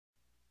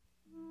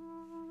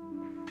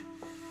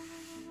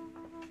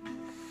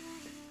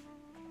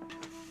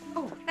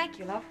Thank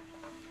you, love.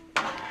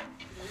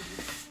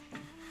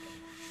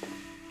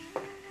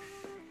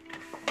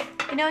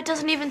 You know, it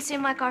doesn't even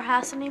seem like our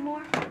house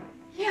anymore.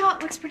 Yeah,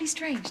 it looks pretty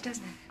strange,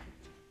 doesn't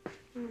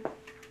it?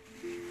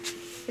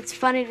 It's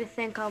funny to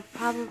think I'll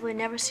probably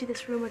never see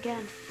this room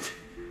again.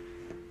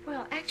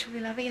 Well,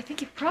 actually, lovey, I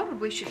think you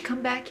probably should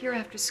come back here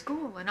after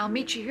school, and I'll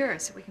meet you here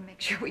so we can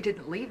make sure we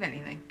didn't leave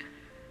anything.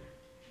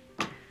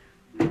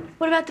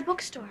 What about the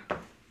bookstore?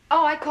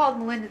 Oh, I called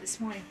Melinda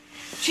this morning.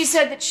 She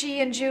said that she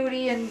and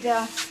Judy and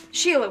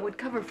Sheila would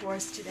cover for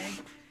us today.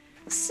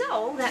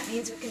 So that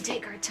means we can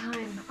take our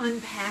time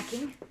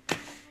unpacking.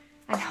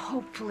 And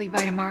hopefully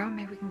by tomorrow,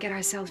 maybe we can get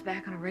ourselves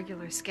back on a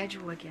regular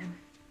schedule again.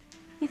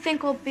 You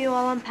think we'll be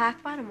all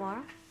unpacked by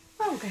tomorrow?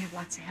 Well, we're gonna have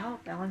lots of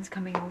help. Ellen's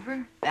coming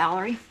over,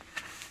 Valerie.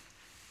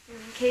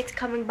 Kate's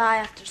coming by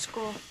after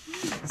school.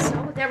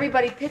 So with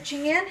everybody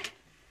pitching in,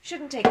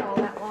 shouldn't take all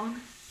that long.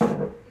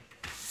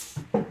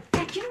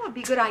 Heck, you know what would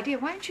be a good idea?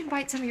 Why don't you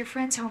invite some of your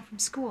friends home from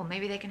school?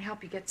 Maybe they can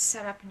help you get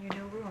set up in your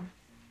new room.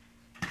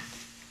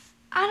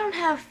 I don't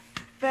have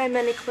very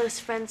many close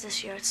friends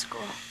this year at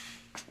school.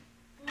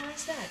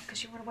 Why's that?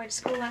 Because you went away to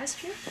school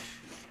last year?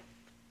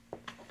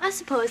 I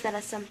suppose that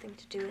has something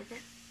to do with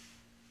it.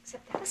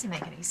 Except that doesn't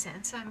make any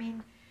sense. I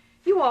mean,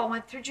 you all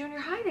went through junior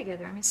high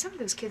together. I mean, some of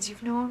those kids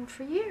you've known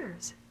for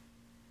years.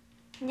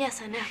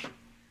 Yes, I know.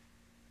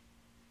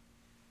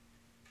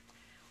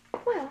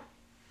 Well,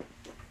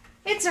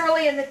 it's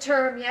early in the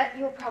term yet.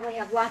 You'll probably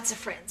have lots of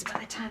friends by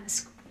the time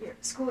the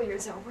school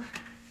year's over.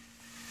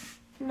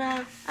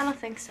 No, I don't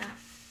think so.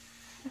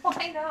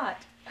 Why not?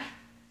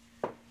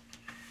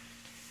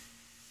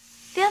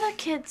 The other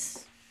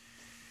kids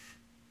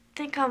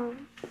think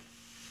I'm,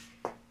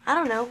 I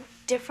don't know,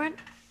 different.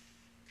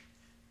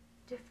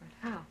 Different?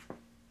 How?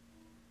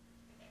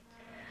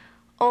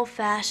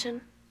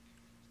 Old-fashioned.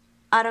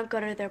 I don't go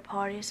to their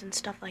parties and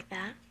stuff like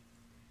that.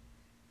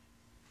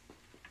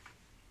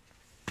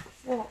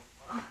 Well,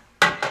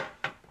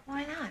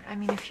 why not? I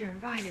mean, if you're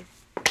invited.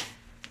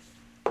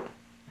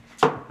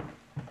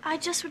 I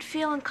just would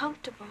feel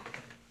uncomfortable.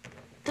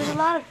 There's a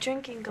lot of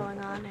drinking going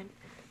on, and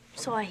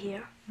so I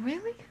hear.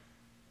 Really?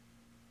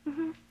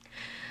 Mm-hmm.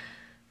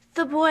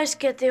 The boys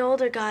get the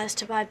older guys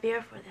to buy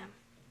beer for them.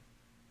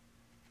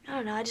 I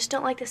don't know, I just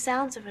don't like the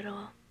sounds of it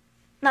all.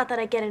 Not that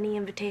I get any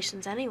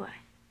invitations anyway.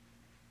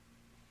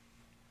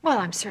 Well,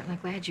 I'm certainly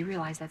glad you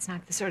realize that's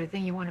not the sort of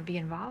thing you want to be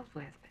involved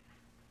with.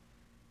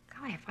 But,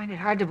 golly, I find it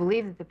hard to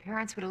believe that the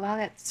parents would allow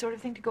that sort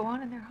of thing to go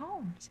on in their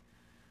homes.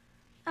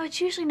 Oh,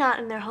 it's usually not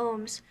in their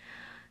homes.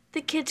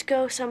 The kids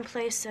go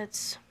someplace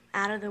that's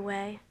out of the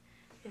way.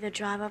 Either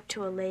drive up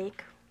to a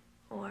lake,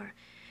 or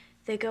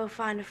they go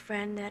find a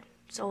friend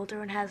that's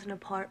older and has an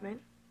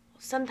apartment.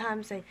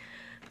 Sometimes they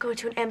go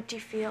to an empty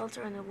field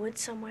or in the woods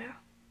somewhere.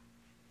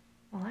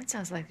 Well, that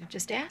sounds like they're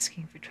just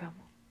asking for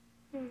trouble.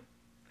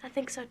 I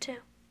think so, too.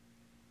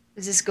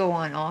 Does this go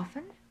on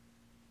often?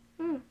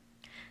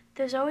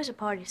 There's always a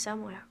party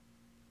somewhere.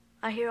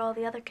 I hear all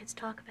the other kids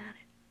talk about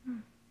it.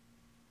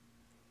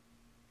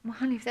 Well,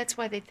 honey, if that's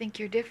why they think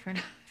you're different,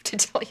 I have to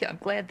tell you, I'm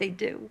glad they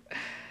do.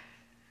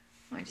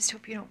 I just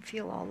hope you don't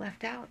feel all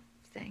left out of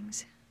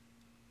things.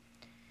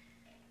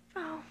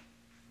 Oh,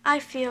 I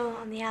feel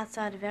on the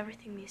outside of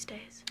everything these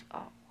days.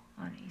 Oh,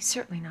 honey,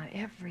 certainly not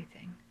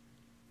everything.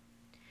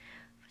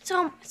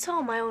 It's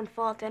all my own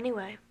fault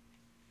anyway,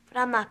 but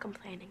I'm not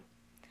complaining.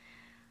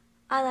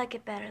 I like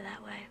it better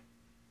that way.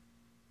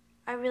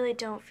 I really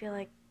don't feel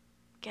like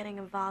getting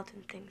involved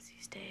in things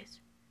these days.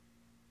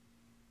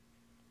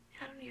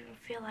 I don't even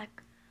feel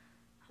like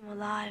I'm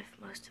alive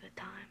most of the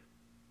time.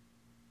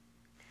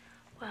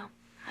 Well,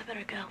 I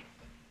better go.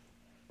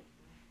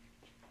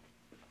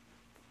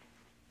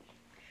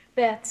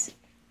 Bets.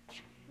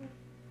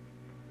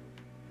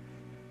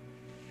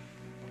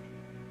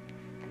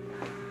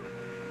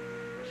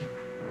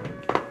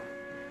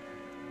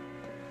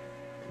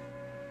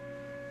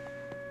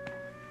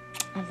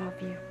 I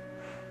love you.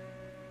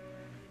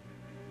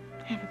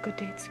 Have a good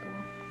day at school.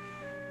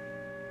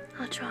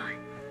 I'll try.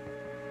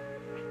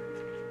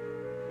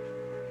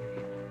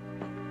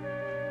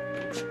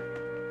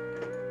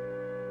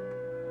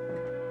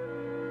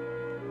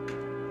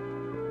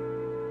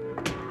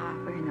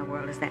 Where in the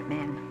world is that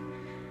man?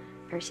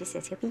 First she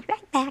says he'll be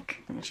right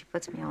back, and then she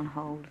puts me on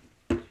hold.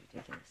 It's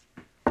ridiculous.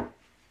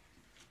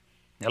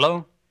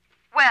 Hello?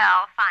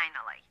 Well,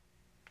 finally.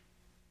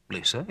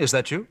 Lisa, is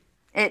that you?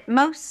 It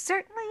most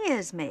certainly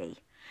is me.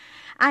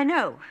 I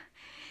know.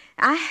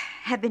 I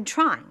have been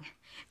trying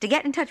to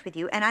get in touch with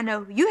you, and I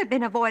know you have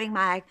been avoiding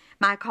my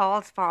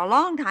calls for a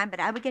long time,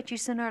 but I would get you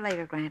sooner or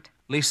later, Grant.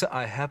 Lisa,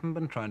 I haven't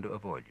been trying to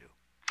avoid you.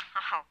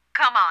 Oh,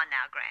 come on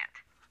now, Grant.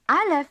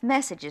 I left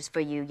messages for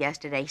you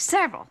yesterday,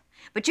 several,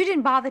 but you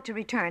didn't bother to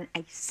return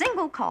a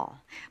single call.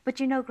 But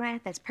you know,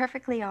 Grant, that's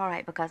perfectly all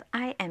right, because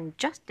I am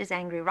just as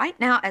angry right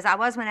now as I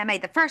was when I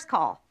made the first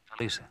call.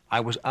 Lisa,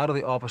 I was out of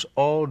the office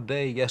all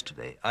day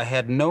yesterday. I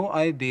had no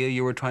idea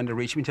you were trying to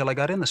reach me until I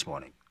got in this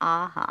morning.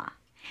 Uh-huh.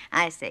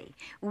 I see.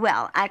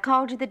 Well, I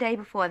called you the day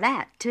before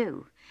that,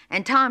 too.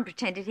 And Tom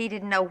pretended he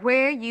didn't know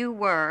where you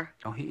were.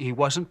 Oh, he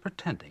wasn't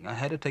pretending. I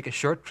had to take a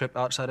short trip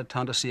outside of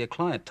town to see a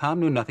client. Tom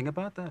knew nothing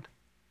about that.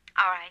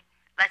 All right.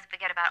 Let's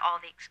forget about all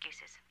the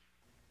excuses.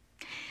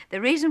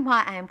 The reason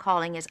why I am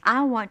calling is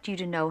I want you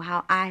to know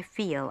how I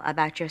feel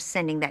about your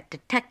sending that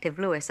Detective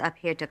Lewis up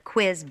here to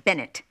quiz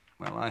Bennett.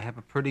 Well, I have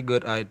a pretty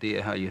good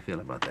idea how you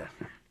feel about that.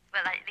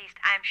 Well, at least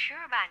I'm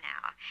sure by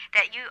now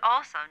that you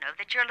also know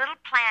that your little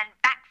plan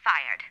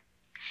backfired.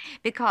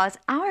 Because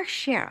our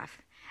sheriff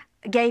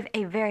gave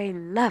a very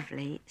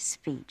lovely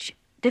speech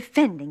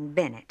defending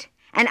Bennett.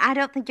 And I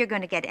don't think you're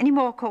going to get any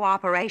more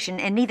cooperation,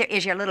 and neither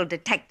is your little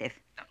detective.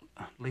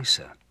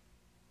 Lisa,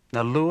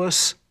 now,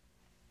 Lewis,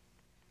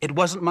 it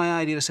wasn't my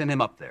idea to send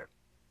him up there.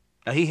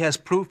 Now, he has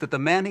proof that the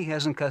man he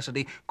has in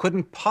custody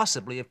couldn't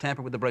possibly have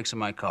tampered with the brakes of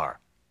my car.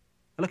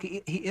 Look,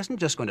 he isn't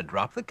just going to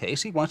drop the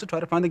case. He wants to try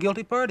to find the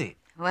guilty party.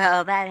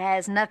 Well, that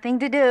has nothing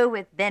to do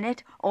with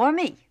Bennett or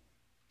me.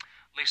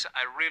 Lisa,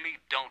 I really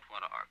don't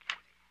want to argue with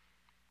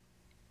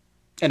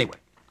you. Anyway,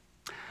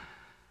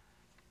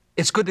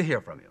 it's good to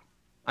hear from you.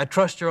 I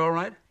trust you're all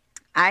right?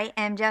 I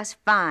am just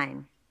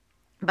fine.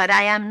 But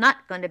I am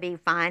not going to be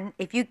fine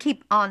if you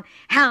keep on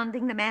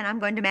hounding the man I'm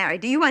going to marry.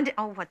 Do you want to...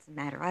 Oh, what's the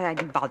matter? I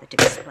didn't bother to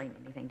explain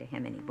anything to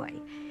him anyway.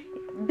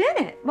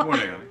 Bennett! Well,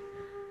 Morning, honey.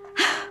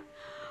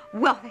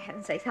 Well, for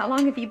heaven's sakes, how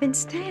long have you been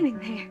standing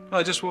there? Oh,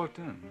 I just walked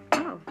in.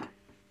 Oh.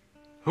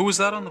 Who was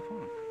that on the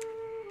phone?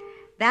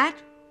 That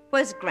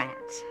was Grant.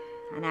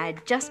 And I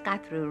just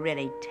got through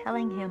really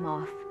telling him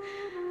off.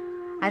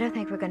 I don't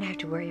think we're going to have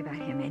to worry about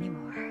him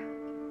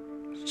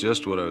anymore. It's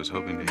just what I was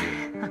hoping to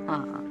hear.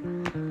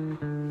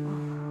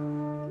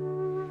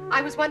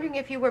 I was wondering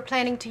if you were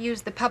planning to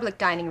use the public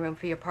dining room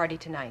for your party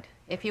tonight.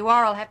 If you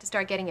are, I'll have to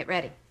start getting it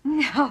ready.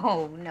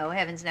 No,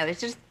 heavens no.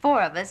 It's just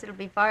 4 of us. It'll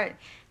be far...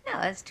 No,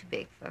 that's too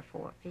big for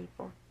 4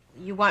 people.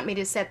 You want me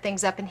to set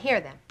things up in here,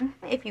 then?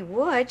 If you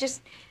would,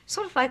 just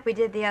sort of like we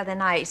did the other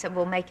night. So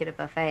we'll make it a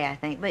buffet, I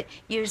think. But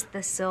use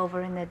the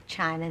silver and the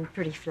china and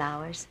pretty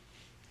flowers.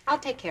 I'll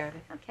take care of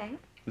it. Okay.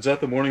 Is that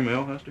the morning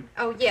mail, Hester?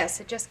 Oh, yes,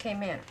 it just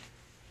came in.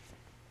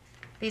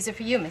 These are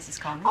for you, Mrs.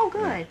 Coleman. Oh,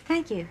 good.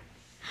 Thank you.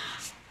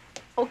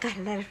 Oh, got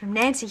a letter from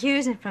Nancy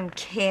Hughes and from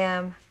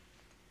Kim.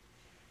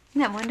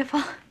 Isn't that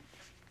wonderful?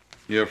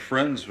 Your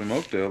friends from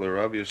Oakdale are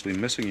obviously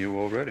missing you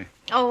already.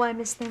 Oh, I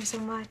miss them so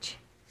much.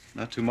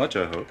 Not too much,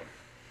 I hope.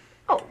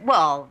 Oh,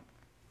 well,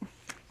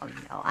 oh,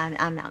 no,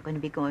 I'm not going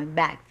to be going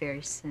back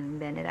very soon,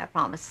 Bennett, I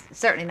promise.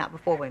 Certainly not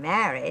before we're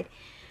married.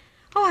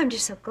 Oh, I'm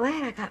just so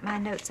glad I got my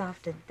notes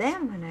off to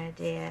them when I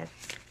did.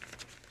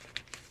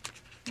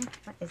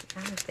 What is it?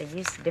 I must have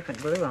used a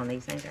different glue on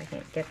these things. I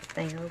can't get the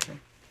thing open.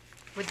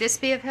 Would this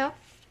be of help?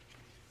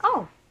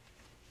 Oh,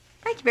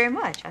 thank you very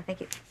much. I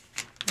think it's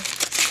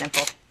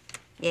simple.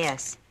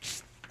 Yes.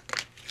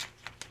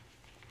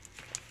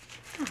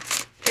 Oh,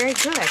 very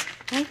good.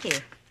 Thank you.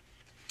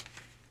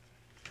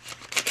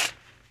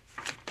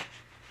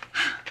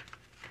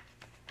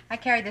 I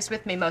carry this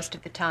with me most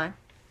of the time.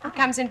 It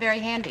comes in very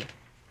handy.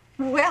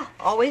 Well,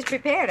 always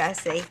prepared, I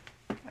see.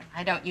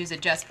 I don't use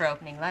it just for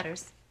opening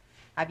letters.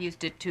 I've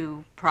used it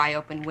to pry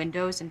open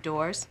windows and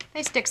doors.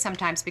 They stick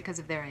sometimes because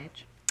of their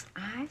age.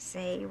 I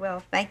see.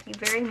 Well, thank you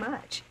very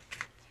much.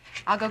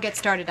 I'll go get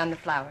started on the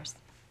flowers.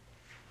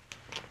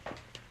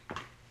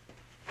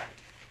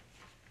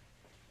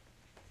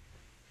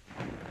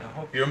 I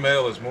hope your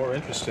mail is more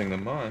interesting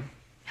than mine.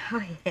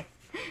 Oh, yeah.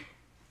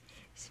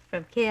 It's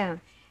from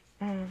Kim.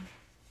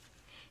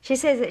 She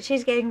says that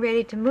she's getting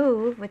ready to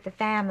move with the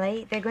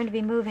family. They're going to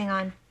be moving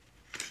on...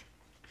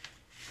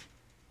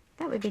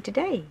 That would be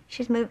today.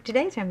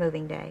 Today's her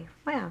moving day.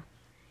 Well,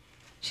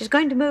 she's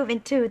going to move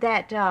into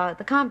that,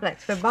 the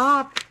complex where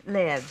Bob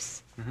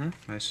lives.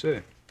 I see.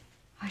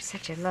 Oh, it's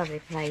such a lovely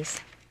place.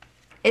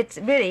 It's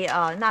really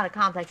not a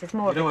complex. It's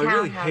more of a townhouses. I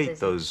really hate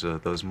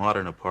those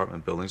modern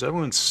apartment buildings.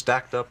 Everyone's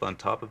stacked up on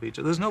top of each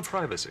other. There's no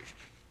privacy.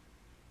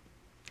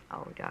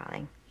 Oh,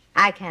 darling,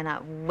 I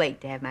cannot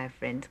wait to have my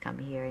friends come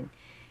here and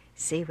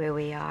see where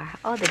we are.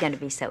 Oh, they're going to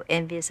be so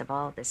envious of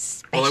all this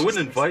spaciousness. Well, I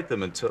wouldn't invite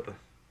them until...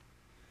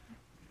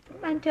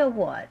 Until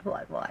what?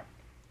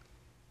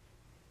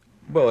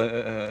 Well,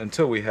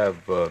 until we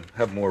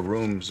have more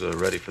rooms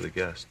ready for the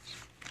guests.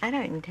 I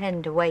don't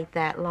intend to wait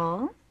that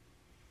long.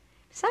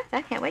 Besides,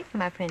 I can't wait for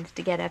my friends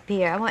to get up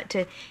here. I want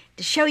to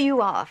show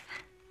you off.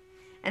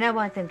 And I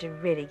want them to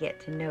really get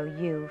to know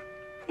you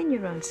in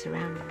your own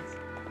surroundings.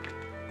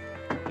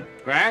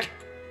 Grant?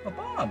 Oh,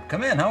 Bob,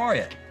 come in. How are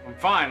you? I'm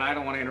fine. I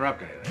don't want to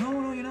interrupt anything.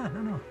 No, you're not.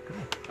 No.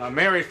 Come in.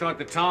 Mary thought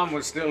that Tom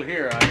was still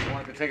here. I just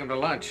wanted to take him to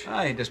lunch.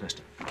 I dismissed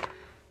him.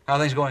 How are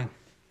things going?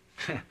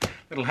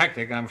 Little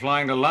hectic. I'm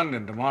flying to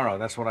London tomorrow.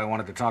 That's what I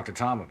wanted to talk to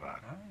Tom about.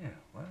 Oh, yeah.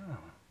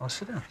 Well,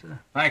 sit down.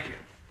 Thank you.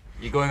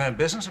 You going on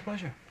business or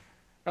pleasure?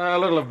 A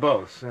little of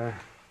both. I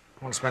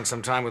want to spend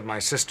some time with my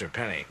sister,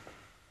 Penny.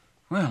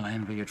 Well, I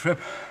envy your trip.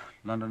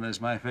 London is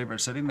my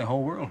favorite city in the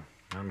whole world.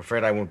 I'm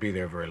afraid I won't be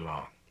there very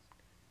long.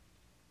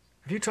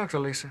 Have you talked to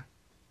Lisa?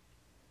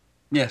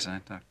 Yes, I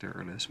talked to her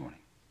early this morning.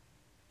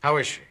 How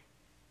is she?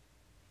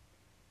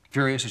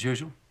 Furious as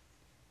usual.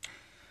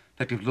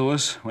 Detective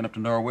Lewis went up to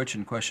Norwich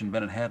and questioned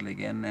Bennett Hadley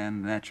again,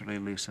 and naturally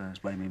Lisa is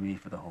blaming me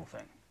for the whole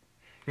thing.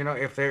 You know,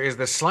 if there is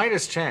the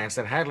slightest chance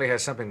that Hadley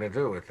has something to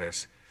do with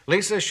this,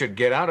 Lisa should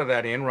get out of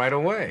that inn right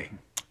away.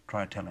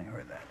 Try telling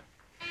her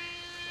that.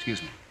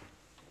 Excuse me.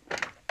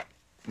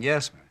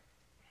 Yes, ma'am.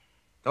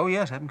 Oh,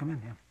 yes, have him come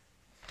in, yeah.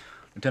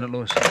 Lieutenant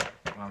Lewis.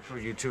 Well, I'm sure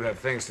you two have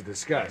things to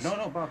discuss.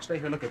 No, Bob, stay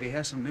here. Look, if he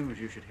has some news,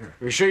 you should hear it.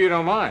 You sure you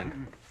don't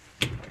mind?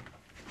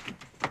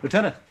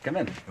 Lieutenant, come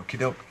in. Okie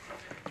doke.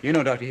 You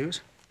know Dr.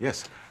 Hughes?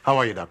 Yes. How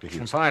are you, Dr. I'm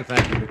Hughes? fine,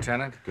 thank you,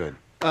 Lieutenant. Good.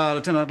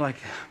 Lieutenant, I'd like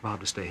Bob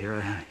to stay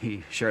here.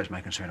 He shares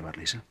my concern about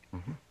Lisa.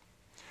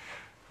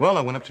 Well,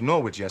 I went up to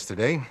Norwich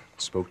yesterday,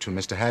 spoke to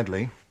Mr.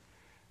 Hadley,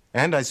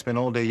 and I spent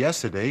all day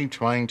yesterday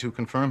trying to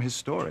confirm his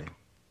story.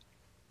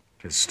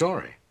 His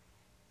story?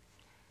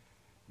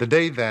 The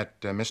day that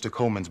Mr.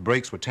 Coleman's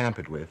brakes were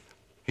tampered with,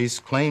 he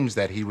claims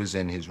that he was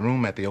in his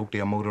room at the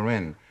Oakdale Motor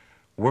Inn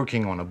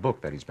working on a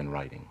book that he's been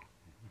writing.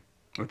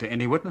 Were there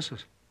any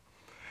witnesses?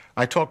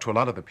 I talked to a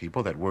lot of the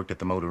people that worked at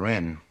the Motor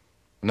Inn.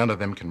 None of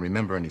them can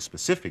remember any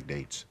specific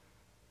dates,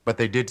 but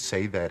they did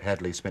say that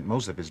Hadley spent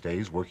most of his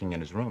days working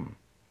in his room.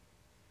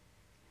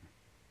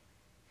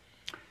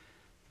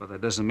 But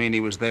that doesn't mean he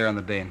was there on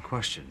the day in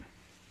question.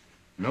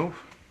 No.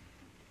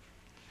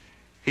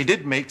 He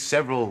did make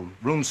several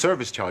room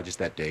service charges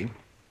that day,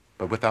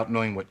 but without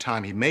knowing what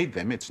time he made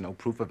them, it's no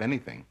proof of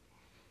anything.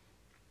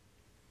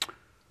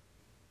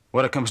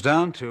 What it comes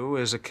down to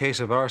is a case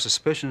of our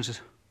suspicions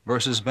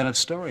versus Bennett's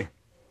story.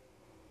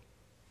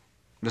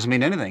 Doesn't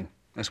mean anything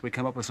unless we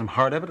come up with some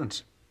hard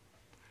evidence.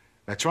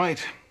 That's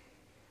right.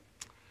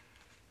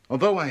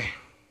 Although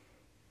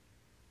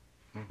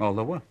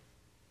Although what?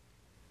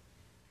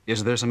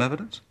 Is there some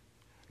evidence?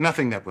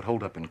 nothing that would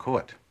hold up in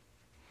court.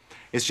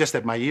 It's just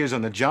that my years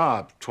on the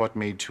job taught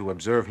me to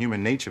observe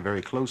human nature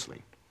very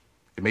closely.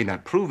 It may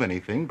not prove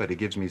anything, but it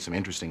gives me some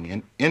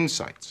interesting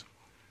insights.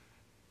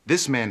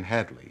 This man,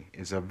 Hadley,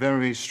 is a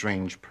very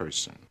strange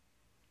person.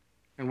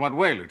 In what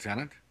way,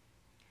 Lieutenant?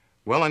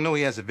 Well, I know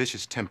he has a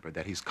vicious temper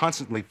that he's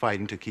constantly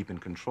fighting to keep in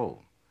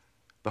control.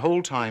 The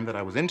whole time that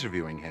I was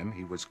interviewing him,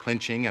 he was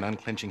clenching and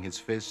unclenching his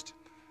fist.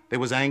 There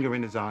was anger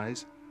in his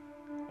eyes,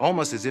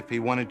 almost as if he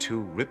wanted to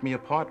rip me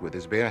apart with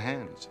his bare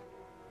hands.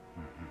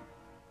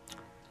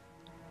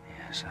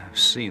 Yes, I've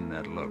seen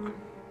that look.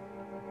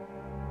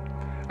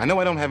 I know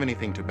I don't have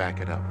anything to back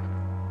it up,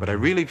 but I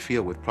really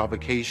feel with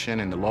provocation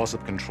and the loss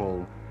of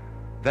control,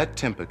 that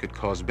temper could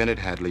cause Bennett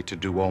Hadley to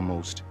do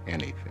almost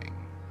anything.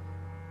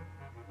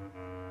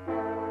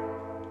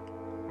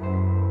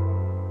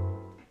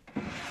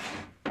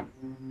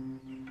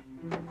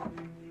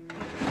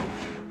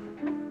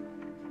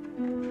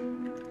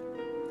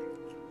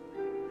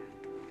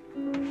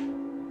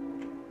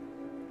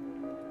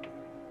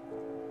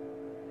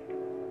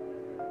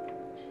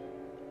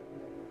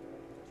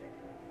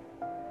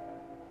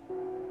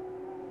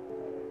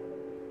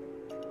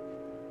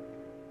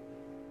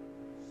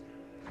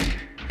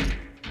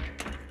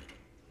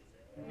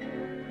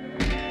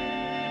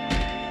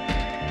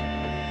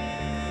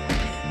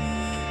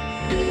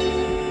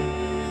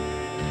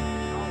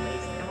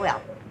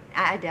 Well,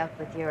 I dealt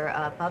with your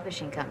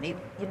publishing company,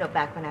 you know,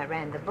 back when I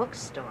ran the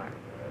bookstore.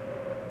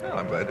 Well,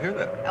 I'm glad to hear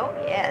that. Oh,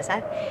 yes.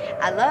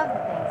 I love the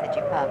things that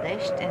you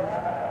published and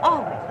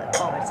always look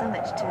forward so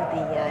much to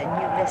the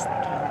new list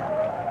that came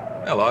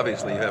out. Well,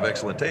 obviously you have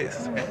excellent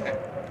taste.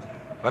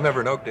 If I'm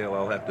ever in Oakdale,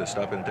 I'll have to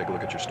stop in and take a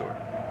look at your store.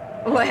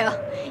 Well,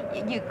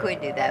 you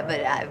could do that, but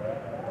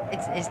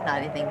it's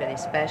not anything really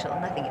special,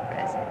 nothing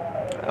impressive.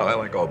 Well, I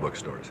like all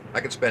bookstores.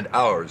 I can spend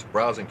hours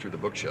browsing through the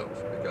bookshelves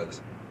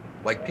because,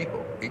 like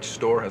people, each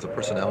store has a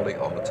personality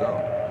all its own.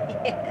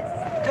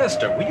 Yes.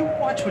 Esther, will you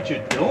watch what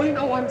you're doing?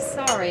 Oh, I'm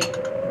sorry.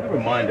 Never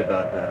mind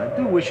about that. I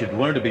do wish you'd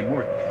learn to be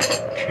more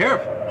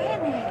careful.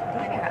 Bennett,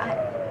 dear,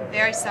 I'm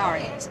very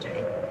sorry.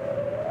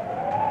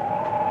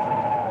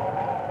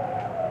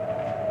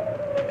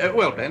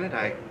 Well, Bennett,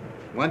 I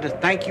want to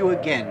thank you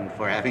again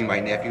for having my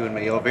nephew and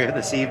me over here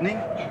this evening.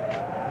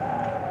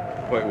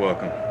 Quite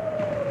welcome.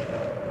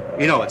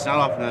 You know, it's not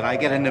often that I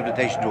get an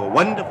invitation to a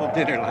wonderful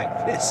dinner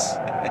like this.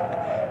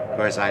 Of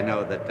course, I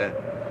know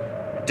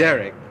that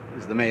Derek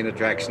is the main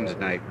attraction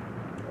tonight.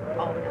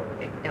 Oh,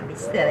 no, don't be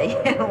silly.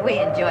 We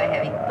enjoy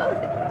having both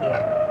of you here.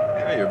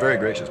 Yeah, you're very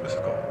gracious,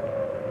 Mrs.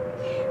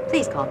 Cole.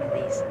 Please call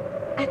me Lisa.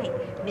 I think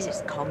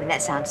Mrs. Coleman,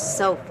 that sounds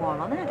so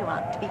formal, and I don't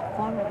want to be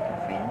formal with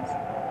my friends.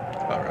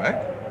 All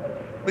right.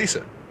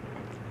 Lisa.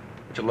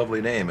 Such a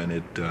lovely name, and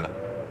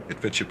it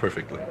fits you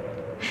perfectly.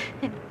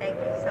 Thank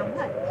you so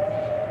much.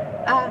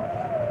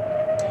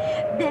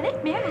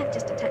 Bennett, may I have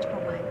just a touch more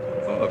wine,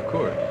 please? Oh, of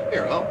course.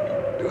 Here, I'll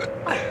do it.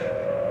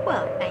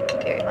 Well, thank you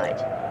very much.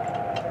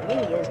 It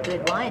really is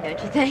good wine, don't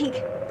you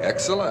think?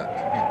 Excellent.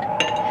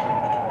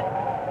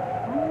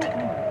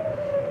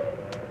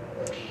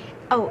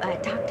 Oh,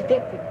 Dr.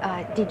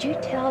 Bickford, did you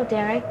tell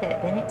Derek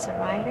that Bennett's a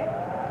writer?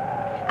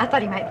 I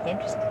thought he might be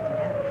interested, you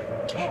know.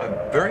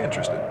 Oh, I'm very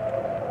interested.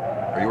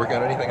 Are you working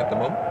on anything at the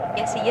moment?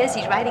 Yes, he is.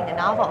 He's writing a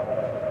novel.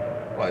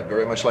 Well, I'd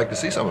very much like to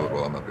see some of it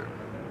while I'm up here.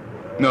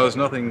 No, there's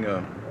nothing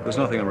There's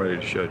nothing I'm ready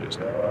to show just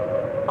now.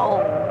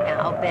 Oh,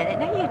 now, Bennett,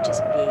 now you're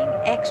just being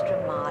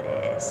extra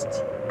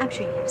modest. I'm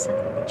sure you have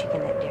something that you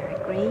can let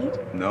Derek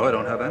read. No, I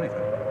don't have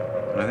anything.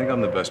 And I think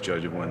I'm the best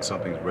judge of when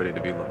something's ready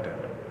to be looked at.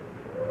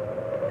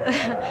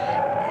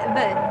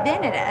 But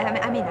Bennett,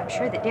 I mean, I'm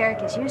sure that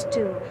Derek is used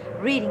to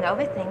reading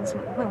over things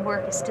when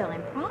work is still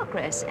in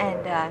progress.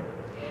 And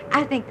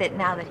I think that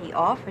now that he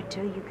offered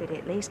to, you could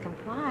at least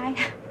comply.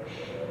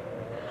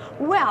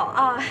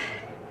 Well,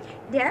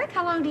 Derek,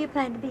 how long do you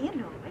plan to be in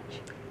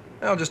Norwich?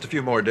 Well, just a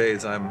few more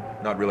days. I'm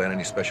not really on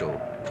any special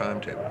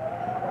timetable.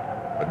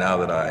 But now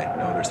that I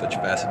know there's such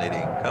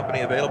fascinating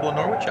company available in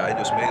Norwich, I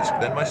just may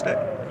extend my stay.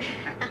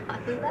 I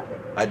love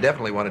it. I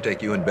definitely want to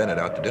take you and Bennett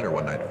out to dinner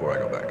one night before I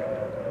go back.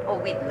 Oh,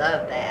 we'd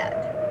love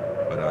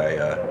that. But I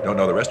don't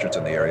know the restaurants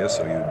in the area,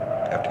 so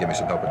you'd have to give me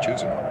some help in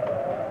choosing one.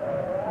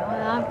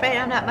 Well, I'm afraid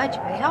I'm not much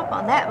of a help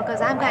on that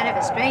because I'm kind of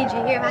a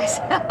stranger here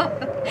myself.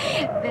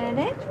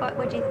 Bennett, what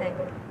would you think?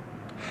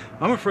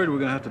 I'm afraid we're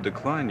going to have to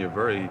decline your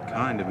very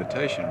kind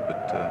invitation,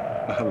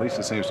 but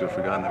Lisa seems to have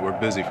forgotten that we're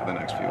busy for the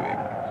next few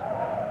evenings.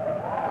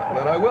 Well,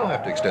 then I will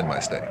have to extend my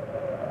stay.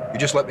 You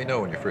just let me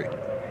know when you're free.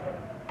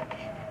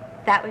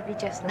 That would be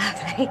just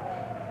lovely.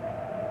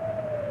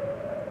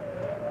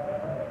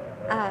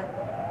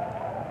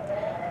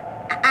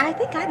 I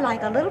think I'd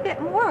like a little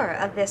bit more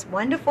of this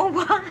wonderful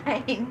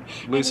wine.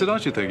 Lisa,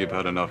 don't you think you've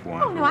had enough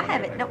wine? Oh, no, I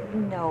haven't.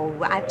 No,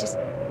 I have just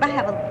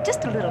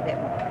a little bit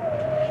more.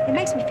 It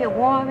makes me feel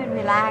warm and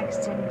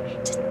relaxed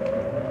and just...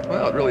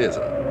 Well, it really is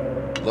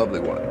a lovely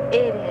wine.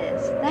 It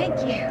is. Thank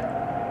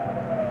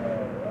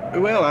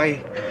you. Well, I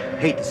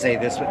hate to say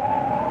this, but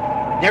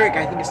Derek,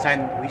 I think it's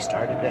time we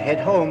started to head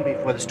home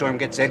before the storm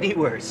gets any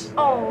worse.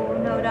 Oh,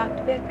 no,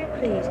 Dr. Becker,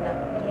 please,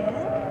 not yet.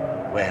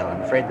 Well,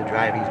 I'm afraid the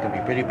driving's going to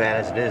be pretty bad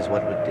as it is,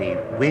 what with the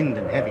wind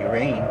and heavy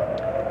rain.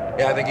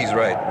 Yeah, I think he's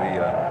right. We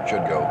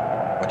should go,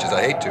 much as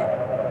I hate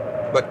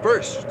to. But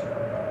first,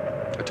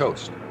 a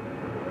toast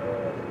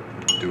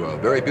to a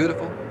very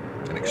beautiful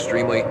and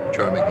extremely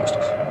charming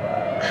hostess.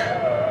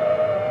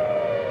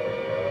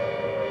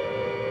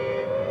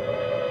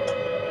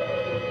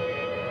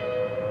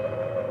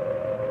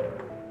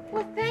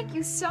 Well, thank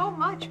you so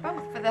much,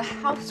 both, for the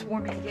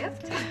housewarming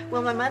gift.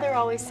 Well, my mother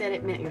always said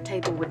it meant your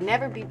table would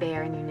never be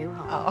bare in your new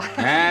home. Oh.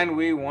 And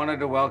we wanted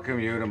to welcome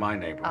you to my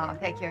neighborhood. Oh,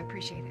 thank you. I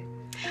appreciate it.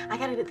 I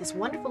got it at this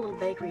wonderful little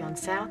bakery on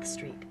South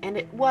Street, and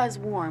it was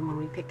warm when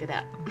we picked it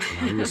up.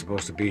 You were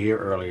supposed to be here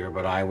earlier,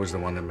 but I was the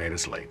one that made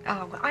us late.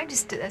 Oh, well, I'm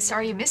just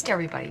sorry you missed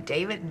everybody.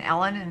 David and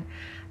Ellen and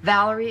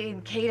Valerie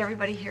and Kate,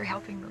 everybody here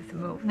helping with the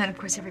move. And then, of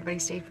course, everybody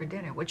stayed for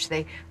dinner, which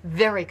they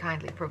very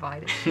kindly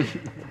provided.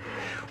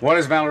 What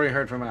has Valerie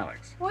heard from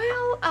Alex?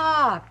 Well,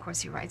 of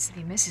course, he writes that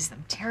he misses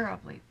them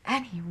terribly.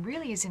 And he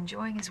really is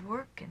enjoying his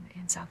work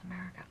in South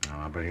America.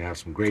 Oh, I bet he'll have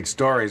some great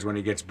stories when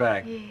he gets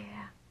back. Yeah.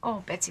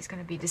 Oh, Betsy's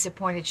going to be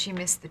disappointed she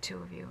missed the two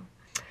of you.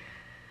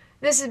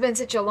 This has been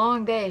such a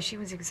long day. She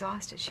was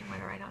exhausted. She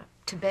went right on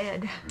to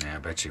bed. Yeah, I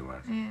bet she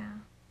was. Yeah.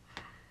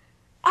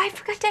 I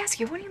forgot to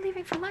ask you, when are you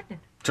leaving for London?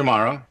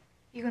 Tomorrow.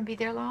 You going to be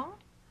there long?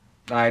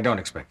 I don't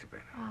expect to be.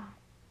 Oh,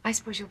 I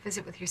suppose you'll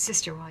visit with your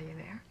sister while you're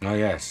there. Oh,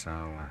 yes.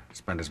 I'll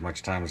spend as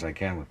much time as I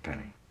can with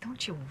Penny.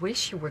 Don't you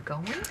wish you were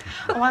going?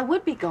 Oh, I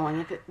would be going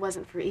if it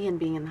wasn't for Ian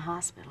being in the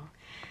hospital.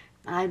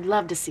 I'd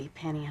love to see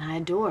Penny, and I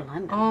adore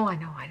London. Oh, I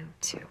know, I do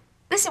too.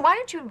 Listen, why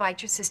don't you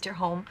invite your sister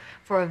home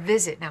for a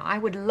visit now? I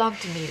would love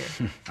to meet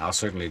her. I'll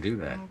certainly do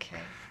that. Okay.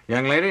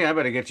 Young lady, I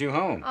better get you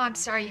home. Oh, I'm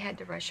sorry you had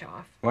to rush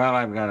off. Well,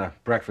 I've got a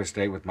breakfast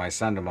date with my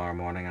son tomorrow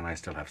morning, and I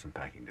still have some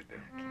packing to do.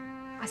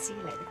 I'll see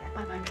you later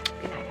then. Bye-bye.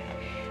 Good night.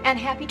 And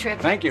happy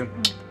trip. Thank you.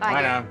 Bye.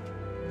 Bye now.